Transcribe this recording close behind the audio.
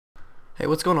Hey,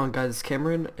 what's going on, guys? It's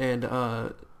Cameron, and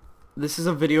this is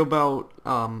a video about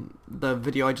the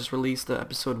video I just released, the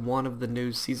episode 1 of the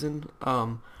new season.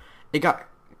 It got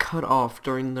cut off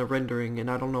during the rendering,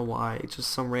 and I don't know why. It's just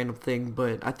some random thing,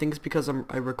 but I think it's because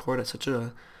I record at such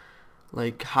a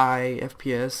high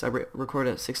FPS. I record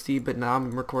at 60, but now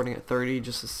I'm recording at 30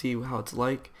 just to see how it's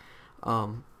like.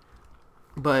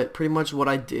 But pretty much what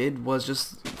I did was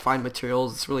just find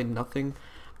materials. It's really nothing.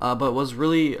 But was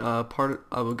really part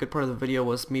of a good part of the video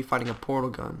was me finding a portal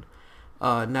gun.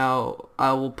 Now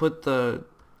I will put the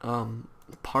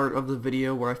part of the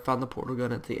video where I found the portal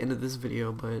gun at the end of this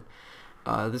video, but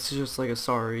this is just like a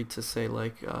sorry to say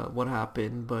what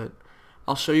happened. But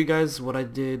I'll show you guys what I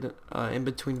did in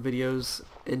between videos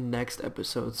in next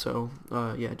episode. So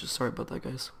yeah, just sorry about that,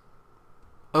 guys.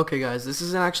 Okay, guys, this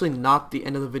is actually not the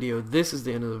end of the video. This is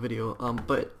the end of the video.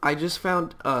 But I just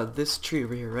found this tree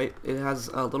over here, right? It has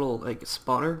a little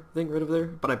spawner thing right over there,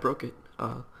 but I broke it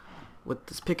with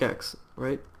this pickaxe,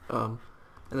 right? And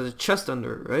there's a chest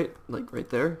under it, right? Like right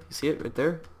there. You see it right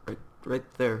there? Right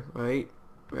there, right?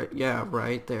 Yeah,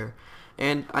 right there.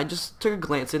 And I just took a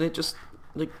glance in it, just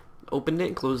like opened it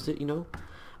and closed it, you know.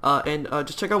 And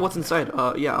just check out what's inside.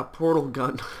 Yeah, a portal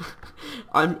gun.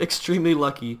 I'm extremely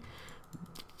lucky.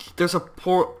 There's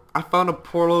I found a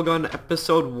portal gun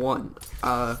episode 1.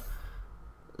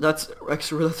 That's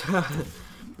extra.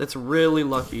 That's really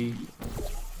lucky.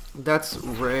 That's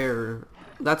rare.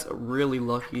 That's really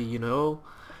lucky, you know.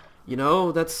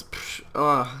 That's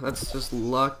just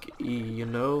lucky, you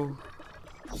know.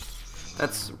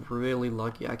 That's really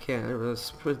lucky. I can't.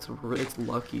 It's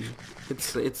lucky.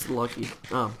 It's lucky.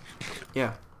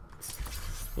 Yeah.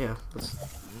 Yeah.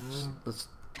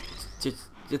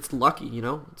 It's lucky, you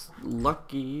know? It's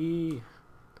lucky.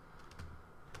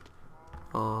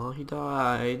 Oh, he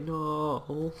died.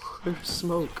 No. There's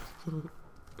smoke.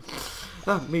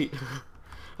 Meat.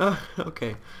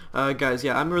 Okay. Guys,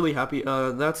 yeah, I'm really happy.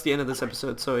 That's the end of this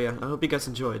episode, so yeah, I hope you guys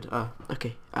enjoyed.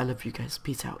 Okay, I love you guys.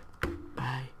 Peace out.